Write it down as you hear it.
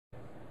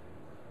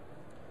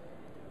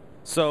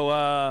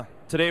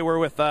Today we're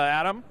with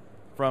Adam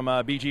from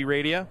BG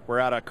Radia. We're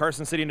out of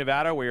Carson City,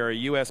 Nevada. We are a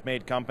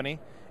U.S.-made company,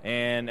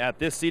 and at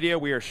this CEDIA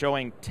we are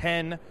showing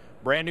 10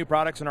 brand new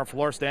products in our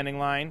floor standing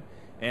line,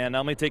 and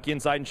let me take you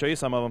inside and show you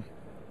some of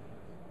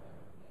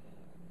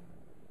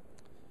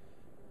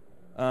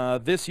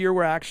them. This year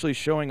we're actually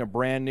showing a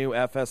brand new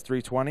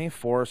FS-320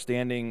 floor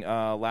standing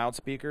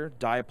loudspeaker,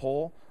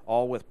 dipole,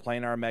 all with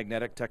planar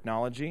magnetic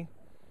technology.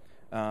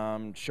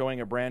 Showing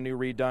a brand new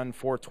redone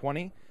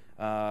 420.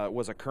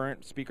 Was a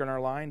current speaker in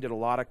our line, did a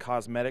lot of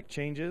cosmetic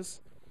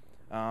changes.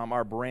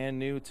 Our brand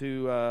new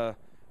to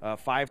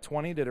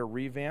 520 did a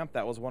revamp.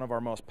 That was one of our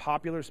most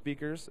popular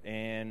speakers,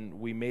 and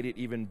we made it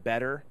even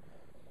better.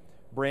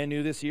 Brand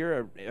new this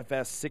year,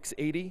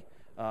 FS-680,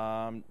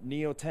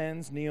 Neo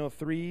 10s, Neo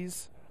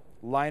 3s,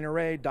 line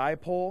array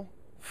dipole,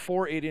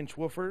 4 8-inch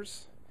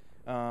woofers,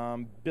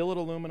 billet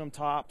aluminum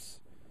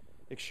tops,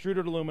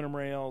 extruded aluminum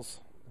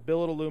rails,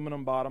 billet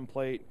aluminum bottom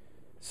plate,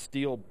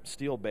 steel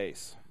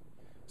base.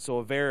 So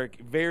a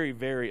very,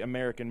 very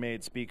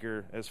American-made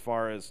speaker as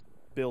far as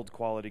build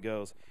quality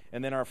goes.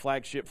 And then our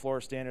flagship floor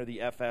standard,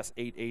 the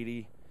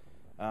FS-880,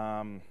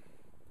 an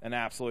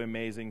absolutely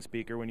amazing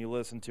speaker. When you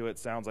listen to it,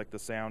 sounds like the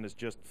sound is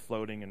just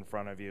floating in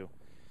front of you.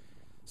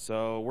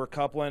 So we're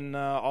coupling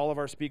all of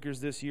our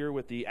speakers this year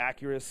with the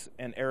Acurus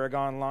and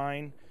Aragon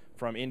line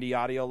from Indie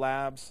Audio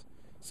Labs.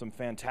 Some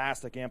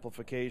fantastic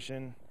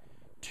amplification.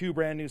 2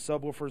 brand new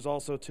subwoofers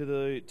also to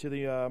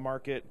the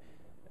market.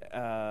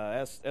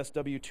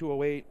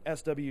 SW208,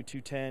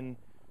 SW210,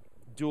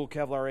 dual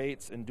Kevlar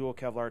 8s and dual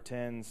Kevlar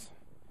 10s.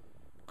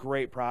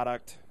 Great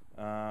product.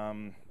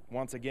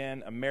 Once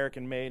again,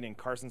 American made in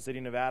Carson City,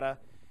 Nevada.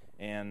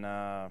 And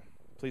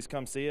please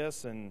come see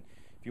us. And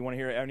if you want to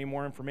hear any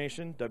more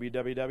information,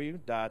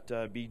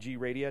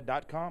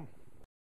 www.bgradia.com.